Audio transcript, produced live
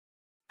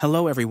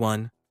Hello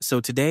everyone. So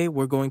today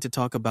we're going to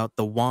talk about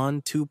the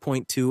Wan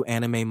 2.2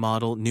 Anime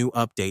model new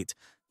update.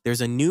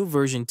 There's a new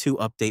version 2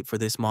 update for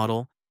this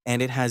model,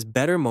 and it has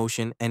better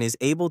motion and is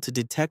able to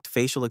detect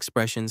facial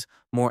expressions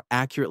more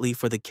accurately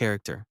for the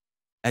character.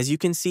 As you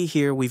can see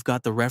here, we've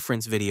got the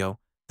reference video.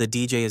 The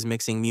DJ is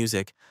mixing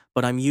music,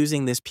 but I'm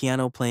using this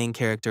piano playing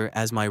character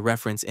as my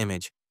reference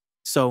image.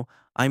 So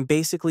I'm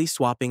basically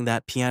swapping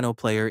that piano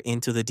player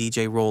into the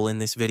DJ role in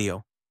this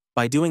video.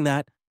 By doing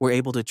that, we're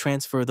able to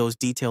transfer those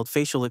detailed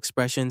facial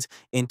expressions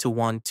into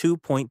Wan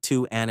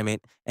 2.2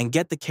 Animate and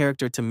get the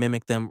character to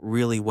mimic them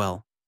really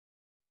well.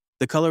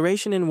 The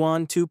coloration in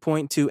Wan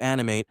 2.2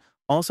 Animate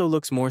also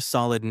looks more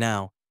solid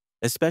now,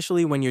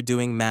 especially when you're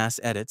doing mass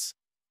edits,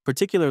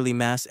 particularly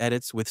mass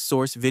edits with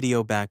source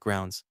video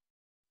backgrounds.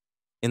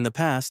 In the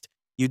past,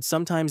 you'd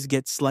sometimes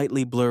get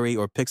slightly blurry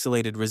or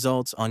pixelated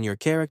results on your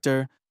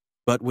character,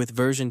 but with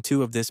version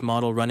 2 of this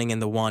model running in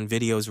the Wan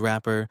Videos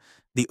wrapper,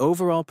 the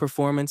overall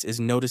performance is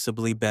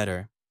noticeably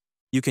better.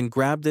 You can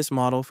grab this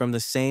model from the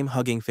same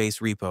Hugging Face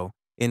repo.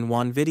 In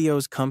Wan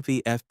Videos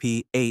Comfy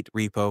FP8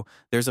 repo,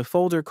 there's a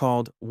folder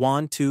called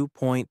Wan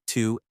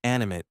 2.2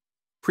 Animate.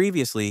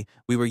 Previously,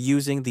 we were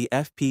using the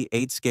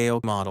FP8 scale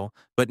model,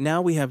 but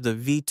now we have the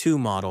V2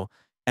 model,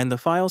 and the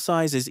file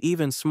size is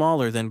even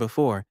smaller than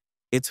before.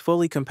 It's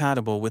fully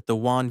compatible with the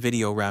Wan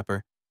Video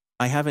wrapper.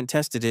 I haven't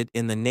tested it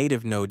in the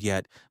native node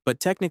yet, but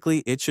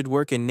technically it should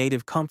work in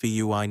native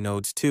ComfyUI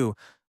nodes too.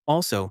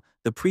 Also,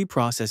 the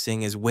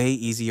pre-processing is way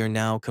easier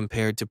now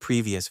compared to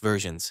previous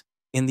versions.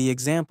 In the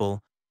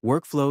example,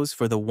 workflows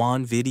for the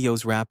Wan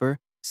Videos wrapper,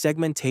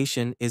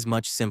 segmentation is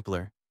much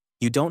simpler.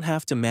 You don't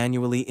have to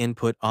manually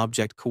input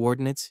object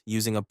coordinates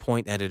using a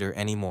point editor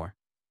anymore.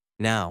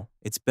 Now,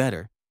 it's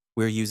better.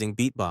 We're using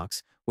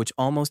Beatbox, which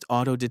almost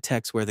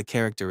auto-detects where the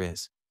character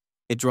is.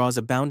 It draws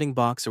a bounding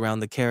box around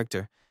the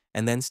character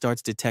and then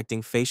starts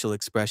detecting facial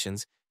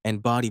expressions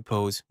and body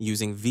pose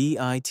using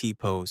VIT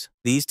pose.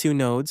 These two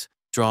nodes,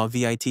 Draw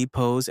VIT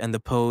pose and the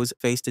pose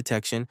face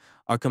detection,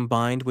 are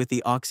combined with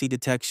the Oxy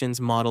Detections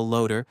model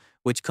loader,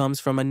 which comes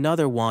from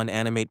another Wan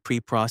Animate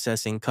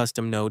pre-processing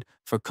custom node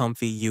for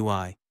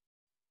ComfyUI.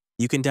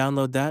 You can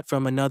download that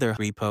from another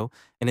repo,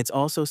 and it's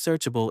also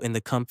searchable in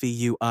the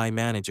ComfyUI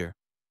manager.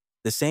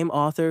 The same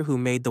author who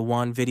made the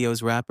Wan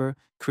Videos wrapper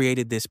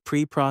created this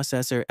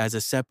pre-processor as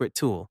a separate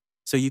tool,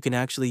 so you can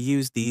actually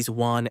use these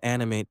Wan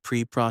Animate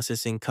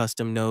pre-processing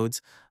custom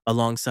nodes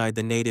alongside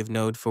the native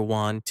node for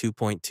Wan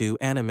 2.2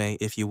 Anime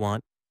if you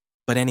want.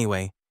 But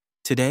anyway,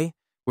 today,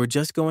 we're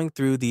just going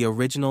through the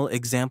original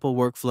example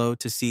workflow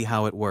to see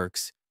how it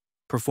works.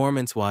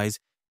 Performance-wise,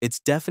 it's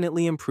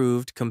definitely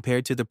improved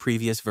compared to the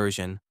previous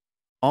version.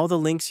 All the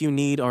links you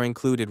need are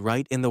included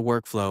right in the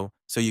workflow,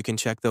 so you can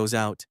check those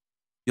out.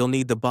 You'll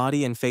need the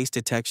body and face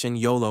detection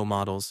YOLO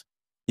models.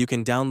 You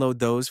can download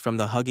those from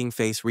the Hugging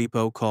Face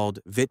repo called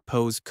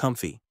VitPose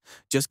Comfy.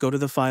 Just go to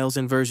the Files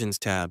and Versions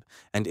tab,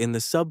 and in the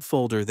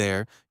subfolder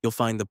there, you'll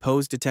find the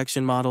pose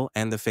detection model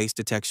and the face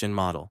detection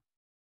model.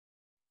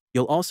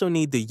 You'll also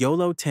need the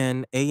YOLO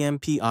 10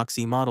 AMP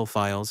Oxy model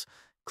files.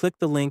 Click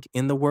the link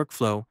in the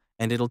workflow,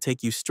 and it'll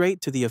take you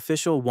straight to the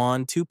official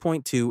Wan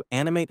 2.2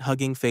 Animate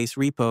Hugging Face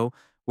repo,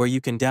 where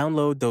you can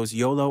download those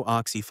YOLO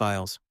Oxy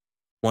files.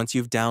 Once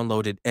you've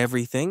downloaded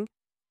everything,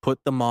 put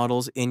the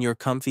models in your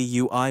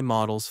ComfyUI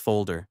Models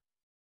folder.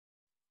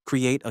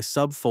 Create a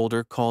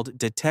subfolder called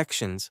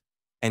Detections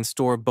and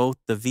store both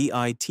the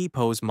VIT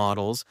pose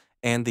models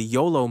and the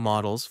YOLO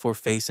models for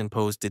face and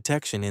pose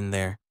detection in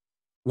there.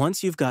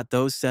 Once you've got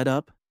those set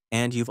up,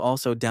 and you've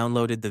also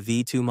downloaded the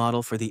V2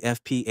 model for the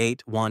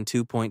FP8 Wan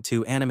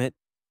 2.2 Animate,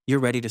 you're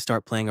ready to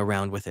start playing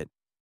around with it.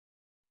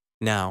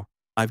 Now,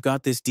 I've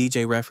got this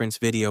DJ reference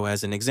video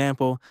as an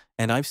example,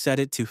 and I've set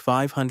it to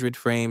 500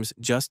 frames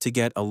just to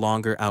get a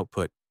longer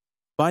output.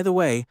 By the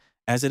way,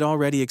 as it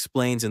already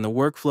explains in the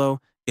workflow,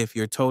 if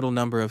your total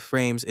number of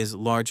frames is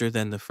larger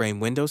than the frame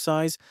window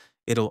size,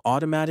 it'll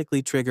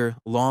automatically trigger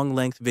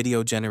long-length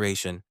video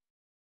generation.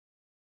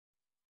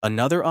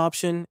 Another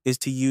option is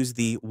to use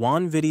the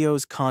Wan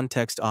Videos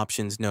Context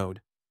Options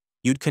node.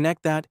 You'd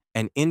connect that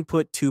and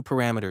input two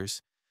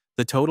parameters,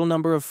 the total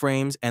number of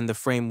frames and the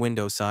frame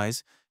window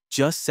size.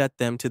 Just set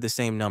them to the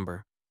same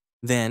number.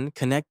 Then,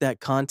 connect that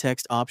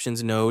Context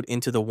Options node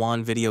into the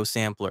Wan Video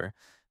Sampler.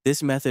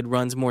 This method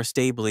runs more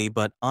stably,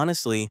 but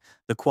honestly,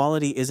 the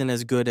quality isn't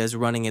as good as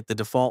running it the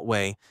default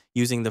way,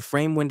 using the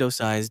frame window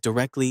size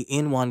directly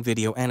in Wan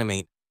Video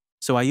Animate.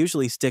 So I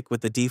usually stick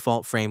with the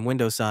default frame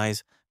window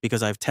size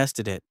because I've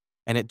tested it,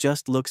 and it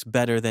just looks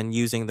better than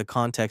using the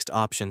Context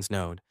Options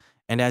node.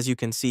 And as you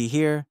can see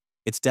here,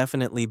 it's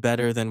definitely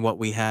better than what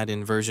we had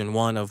in version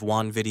 1 of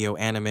Wan Video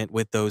Animate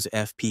with those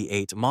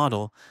FP8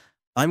 model.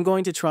 I'm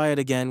going to try it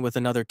again with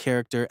another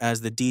character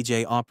as the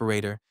DJ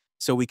operator,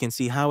 so we can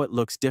see how it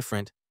looks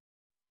different.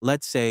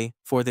 Let's say,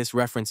 for this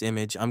reference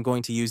image, I'm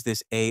going to use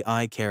this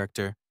AI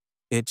character.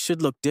 It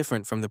should look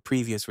different from the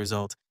previous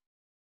result.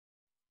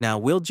 Now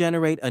we'll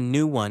generate a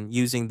new one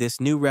using this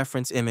new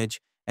reference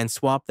image and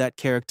swap that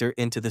character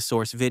into the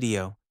source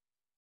video.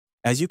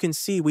 As you can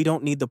see, we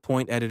don't need the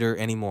point editor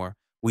anymore.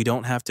 We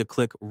don't have to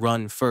click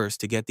Run first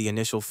to get the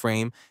initial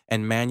frame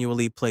and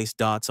manually place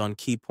dots on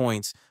key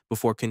points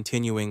before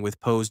continuing with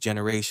pose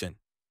generation.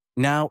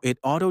 Now it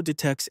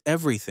auto-detects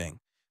everything,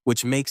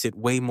 which makes it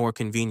way more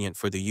convenient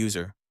for the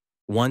user.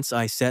 Once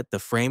I set the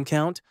frame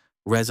count,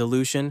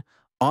 resolution,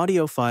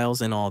 audio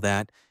files and all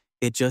that,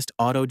 it just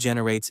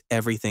auto-generates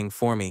everything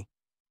for me.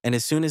 And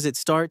as soon as it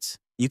starts,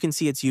 you can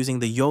see it's using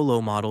the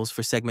YOLO models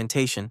for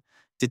segmentation,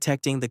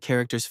 detecting the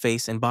character's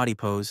face and body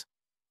pose.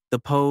 The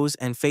pose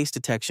and face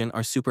detection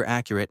are super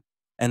accurate,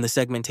 and the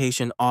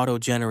segmentation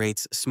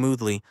auto-generates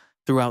smoothly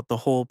throughout the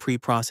whole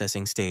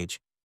pre-processing stage.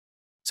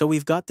 So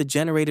we've got the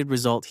generated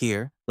result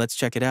here, let's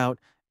check it out,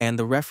 and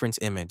the reference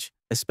image,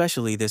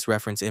 especially this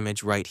reference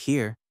image right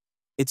here.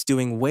 It's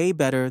doing way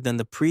better than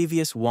the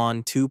previous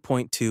Wan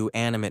 2.2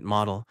 Animate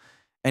model.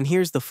 And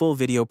here's the full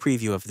video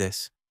preview of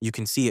this. You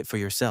can see it for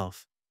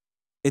yourself.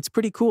 It's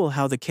pretty cool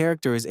how the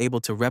character is able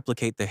to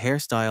replicate the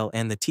hairstyle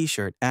and the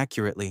t-shirt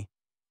accurately.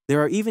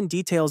 There are even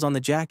details on the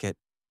jacket.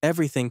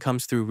 Everything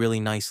comes through really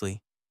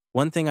nicely.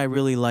 One thing I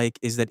really like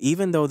is that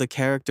even though the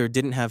character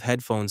didn't have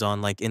headphones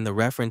on like in the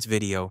reference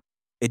video,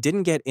 it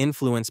didn't get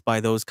influenced by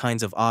those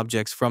kinds of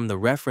objects from the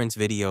reference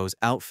video's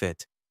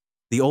outfit.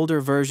 The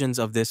older versions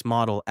of this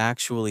model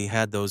actually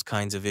had those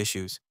kinds of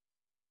issues.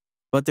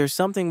 But there's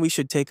something we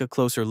should take a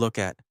closer look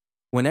at.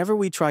 Whenever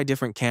we try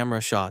different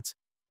camera shots,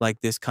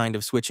 like this kind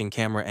of switching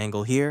camera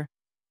angle here,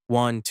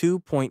 Wan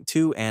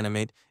 2.2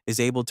 Animate is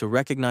able to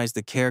recognize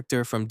the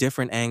character from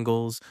different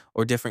angles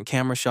or different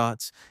camera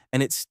shots,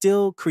 and it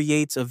still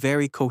creates a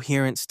very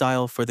coherent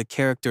style for the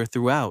character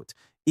throughout,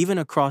 even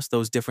across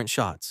those different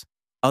shots.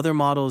 Other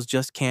models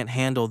just can't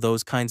handle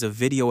those kinds of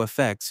video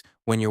effects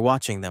when you're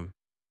watching them.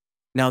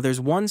 Now there's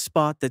one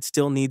spot that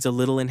still needs a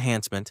little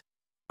enhancement.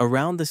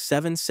 Around the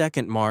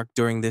 7-second mark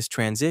during this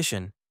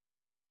transition,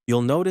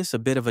 you'll notice a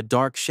bit of a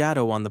dark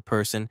shadow on the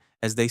person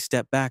as they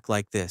step back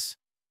like this.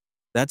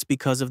 That's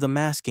because of the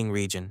masking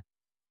region.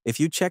 If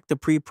you check the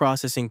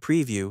pre-processing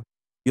preview,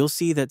 you'll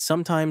see that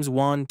sometimes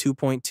Wan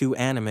 2.2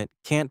 Animate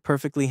can't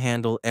perfectly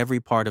handle every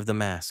part of the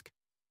mask.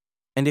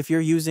 And if you're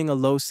using a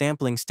low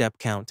sampling step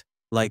count,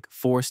 like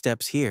 4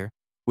 steps here,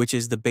 which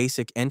is the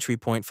basic entry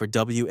point for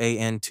Wan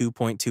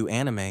 2.2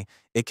 Anime,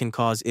 it can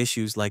cause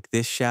issues like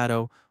this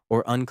shadow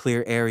or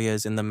unclear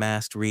areas in the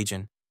masked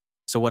region.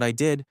 So what I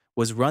did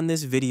was run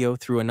this video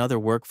through another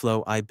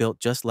workflow I built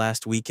just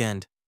last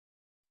weekend,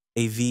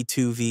 a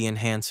V2V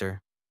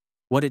enhancer.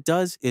 What it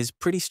does is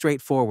pretty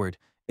straightforward.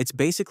 It's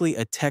basically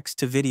a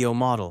text-to-video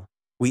model.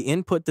 We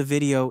input the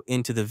video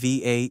into the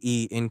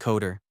VAE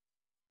encoder.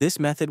 This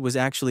method was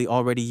actually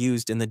already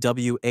used in the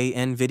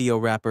WAN video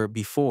wrapper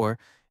before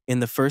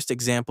in the first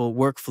example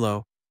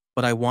workflow,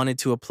 but I wanted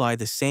to apply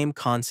the same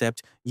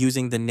concept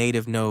using the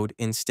native node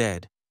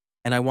instead.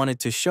 And I wanted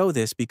to show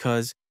this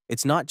because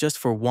it's not just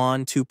for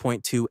Wan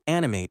 2.2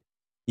 Animate.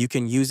 You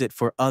can use it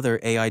for other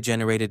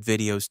AI-generated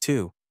videos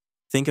too.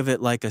 Think of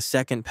it like a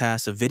second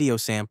pass of video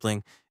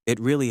sampling. It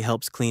really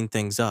helps clean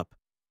things up.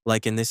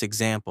 Like in this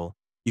example,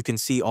 you can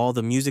see all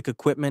the music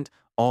equipment,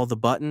 all the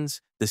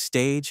buttons, the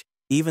stage,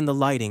 even the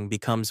lighting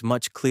becomes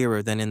much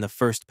clearer than in the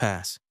first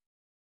pass.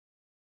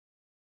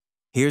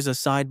 Here's a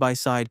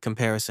side-by-side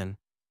comparison,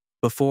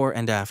 before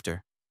and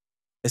after.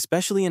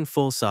 Especially in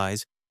full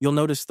size, you'll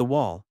notice the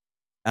wall.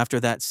 After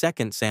that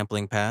second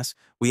sampling pass,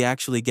 we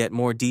actually get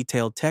more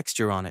detailed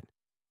texture on it.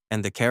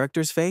 And the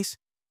character's face?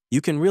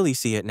 You can really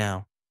see it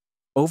now.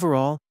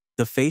 Overall,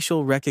 the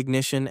facial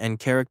recognition and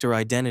character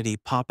identity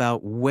pop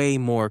out way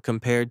more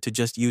compared to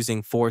just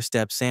using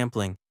 4-step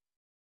sampling.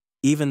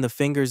 Even the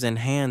fingers and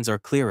hands are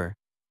clearer.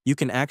 You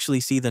can actually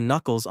see the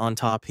knuckles on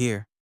top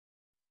here.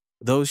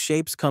 Those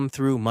shapes come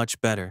through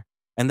much better.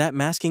 And that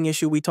masking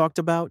issue we talked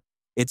about?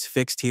 It's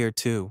fixed here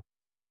too.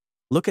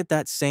 Look at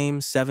that same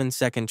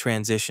 7-second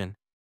transition.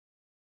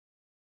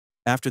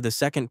 After the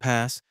second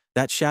pass,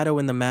 that shadow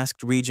in the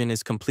masked region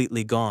is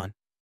completely gone.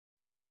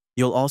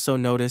 You'll also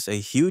notice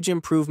a huge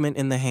improvement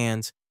in the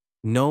hands,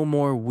 no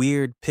more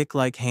weird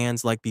pick-like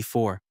hands like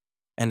before,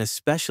 and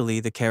especially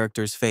the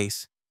character's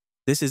face.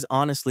 This is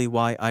honestly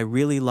why I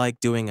really like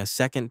doing a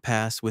second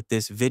pass with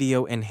this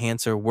video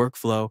enhancer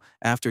workflow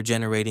after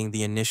generating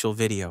the initial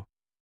video.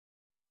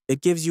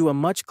 It gives you a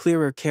much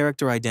clearer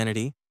character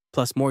identity,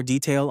 plus more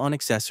detail on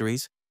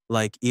accessories,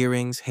 like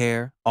earrings,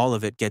 hair, all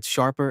of it gets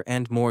sharper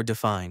and more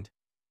defined.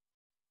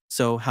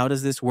 So how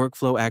does this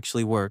workflow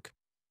actually work?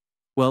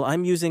 Well,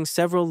 I'm using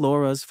several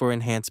LoRa's for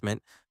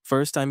enhancement.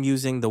 First, I'm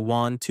using the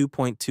Wan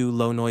 2.2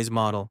 low noise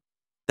model.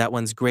 That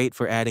one's great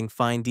for adding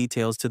fine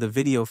details to the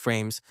video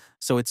frames,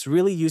 so it's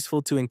really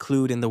useful to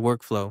include in the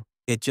workflow.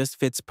 It just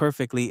fits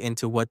perfectly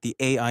into what the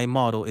AI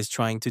model is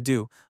trying to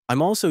do.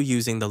 I'm also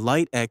using the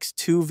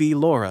LightX2V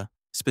LoRa,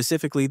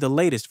 specifically the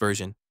latest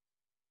version,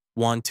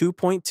 Wan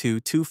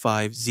 2.2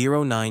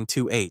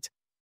 250928.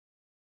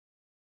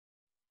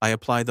 I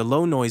apply the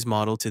low noise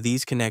model to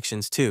these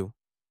connections too.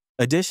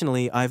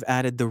 Additionally, I've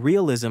added the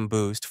realism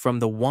boost from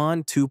the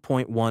Wan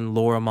 2.1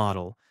 LoRa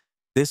model.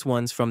 This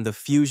one's from the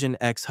Fusion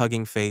X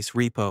Hugging Face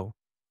repo.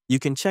 You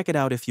can check it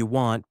out if you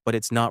want, but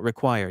it's not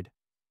required.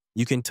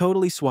 You can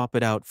totally swap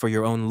it out for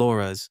your own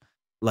Lauras,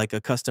 like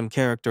a custom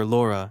character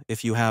Laura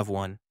if you have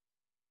one.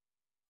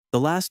 The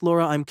last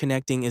Laura I'm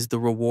connecting is the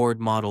reward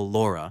model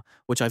Laura,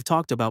 which I've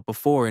talked about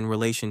before in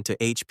relation to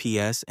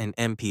HPS and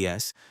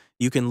MPS.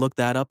 You can look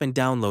that up and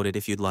download it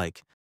if you'd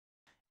like.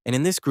 And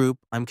in this group,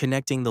 I'm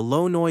connecting the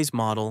low noise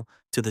model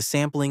to the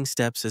sampling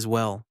steps as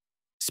well.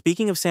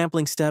 Speaking of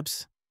sampling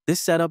steps, this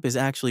setup is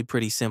actually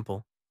pretty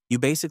simple. You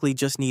basically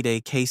just need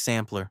a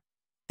K-sampler.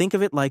 Think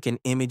of it like an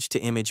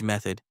image-to-image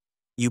method.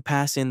 You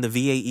pass in the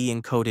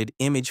VAE-encoded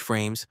image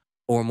frames,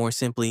 or more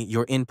simply,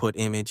 your input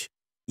image.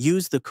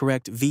 Use the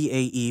correct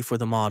VAE for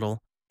the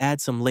model,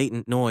 add some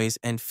latent noise,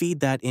 and feed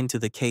that into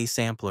the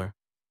K-sampler.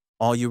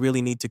 All you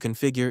really need to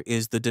configure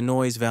is the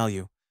denoise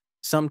value.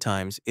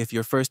 Sometimes, if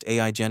your first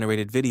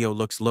AI-generated video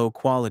looks low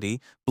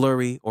quality,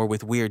 blurry, or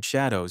with weird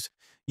shadows,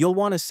 you'll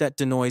want to set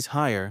denoise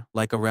higher,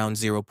 like around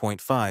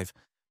 0.5.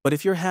 But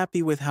if you're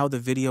happy with how the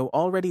video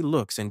already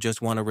looks and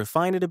just want to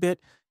refine it a bit,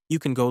 you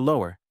can go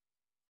lower.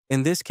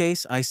 In this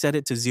case, I set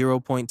it to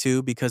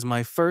 0.2 because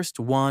my first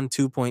Wan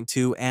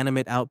 2.2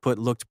 Animate output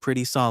looked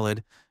pretty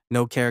solid,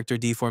 no character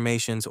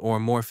deformations or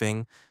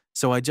morphing,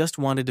 so I just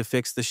wanted to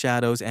fix the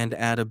shadows and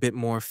add a bit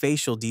more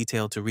facial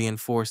detail to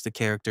reinforce the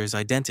character's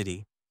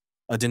identity.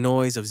 A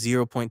denoise of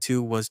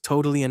 0.2 was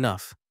totally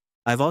enough.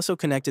 I've also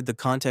connected the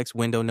context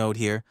window node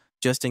here,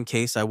 just in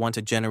case I want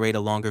to generate a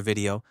longer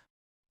video,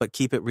 but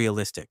keep it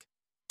realistic.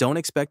 Don't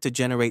expect to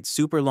generate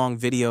super long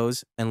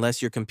videos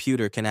unless your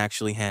computer can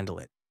actually handle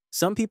it.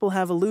 Some people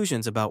have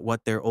illusions about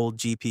what their old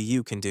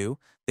GPU can do.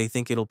 They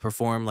think it'll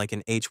perform like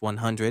an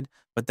H100,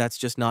 but that's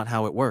just not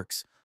how it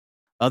works.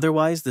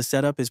 Otherwise, the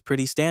setup is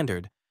pretty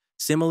standard,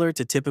 similar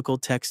to typical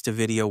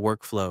text-to-video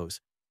workflows.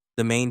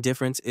 The main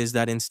difference is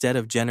that instead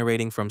of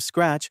generating from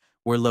scratch,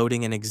 we're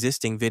loading an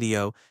existing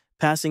video,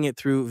 passing it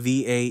through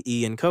VAE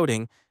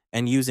encoding,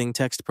 and using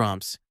text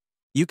prompts.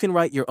 You can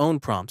write your own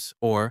prompts,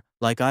 or,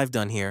 like I've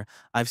done here,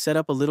 I've set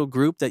up a little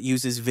group that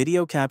uses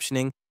video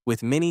captioning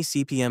with mini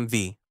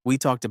CPMV. We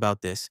talked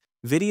about this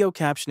video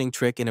captioning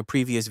trick in a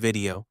previous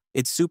video.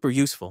 It's super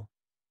useful.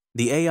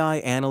 The AI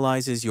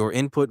analyzes your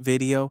input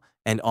video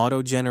and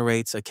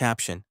auto-generates a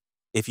caption.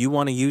 If you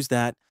want to use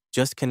that,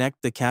 just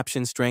connect the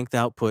caption strength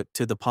output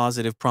to the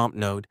positive prompt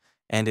node,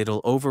 and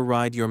it'll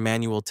override your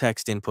manual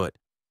text input.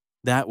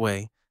 That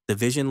way, the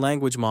vision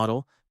language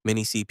model,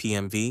 mini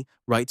CPMV,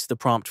 writes the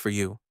prompt for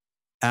you.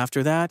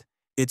 After that,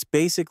 it's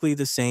basically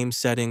the same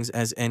settings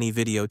as any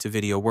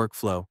video-to-video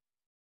workflow.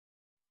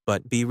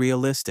 But be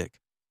realistic.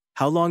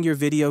 How long your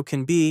video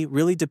can be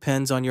really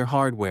depends on your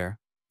hardware.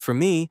 For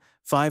me,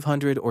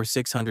 500 or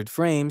 600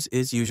 frames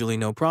is usually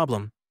no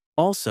problem.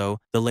 Also,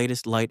 the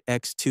latest Lite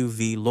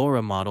X2V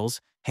LoRa models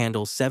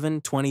handle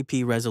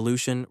 720p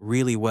resolution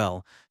really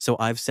well, so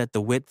I've set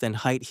the width and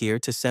height here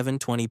to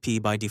 720p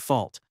by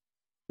default.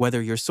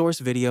 Whether your source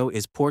video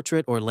is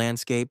portrait or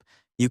landscape,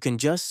 you can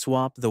just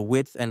swap the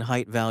width and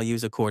height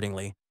values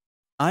accordingly.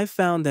 I've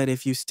found that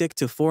if you stick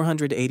to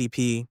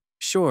 480p,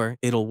 sure,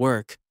 it'll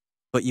work,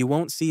 but you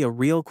won't see a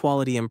real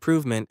quality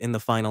improvement in the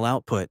final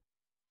output.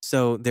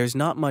 So there's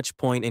not much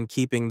point in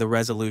keeping the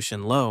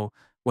resolution low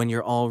when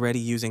you're already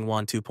using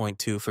Wan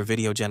 2.2 for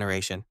video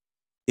generation.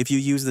 If you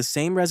use the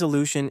same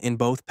resolution in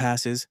both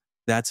passes,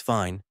 that's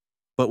fine.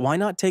 But why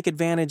not take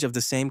advantage of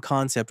the same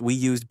concept we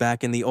used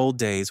back in the old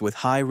days with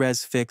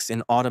high-res fix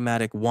in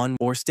automatic 1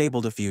 or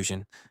stable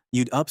diffusion?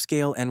 You'd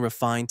upscale and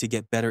refine to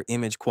get better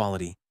image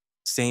quality.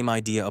 Same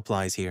idea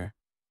applies here.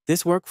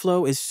 This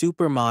workflow is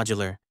super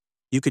modular.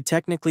 You could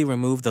technically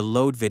remove the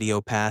load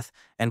video path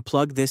and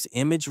plug this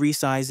image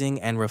resizing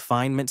and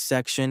refinement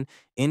section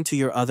into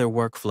your other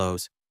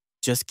workflows.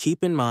 Just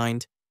keep in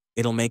mind,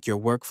 it'll make your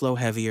workflow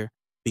heavier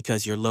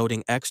because you're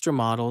loading extra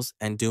models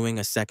and doing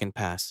a second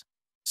pass.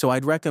 So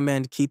I'd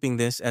recommend keeping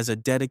this as a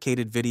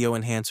dedicated video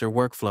enhancer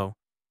workflow.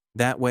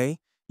 That way,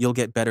 you'll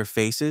get better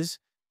faces,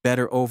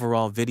 better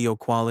overall video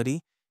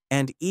quality,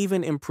 and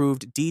even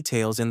improved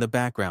details in the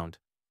background,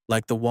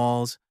 like the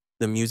walls,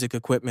 the music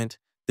equipment,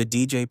 the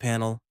DJ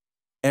panel.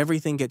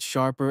 Everything gets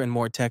sharper and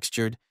more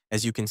textured,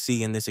 as you can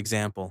see in this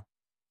example.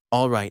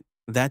 Alright,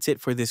 that's it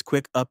for this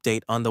quick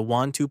update on the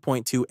Wan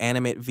 2.2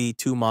 Animate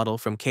V2 model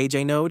from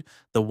KJNode,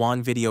 the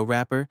Wan video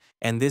wrapper,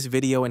 and this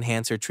video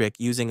enhancer trick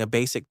using a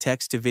basic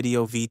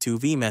text-to-video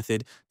V2V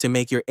method to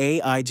make your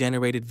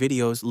AI-generated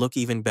videos look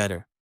even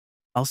better.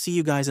 I'll see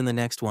you guys in the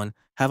next one.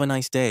 Have a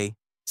nice day.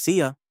 See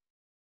ya!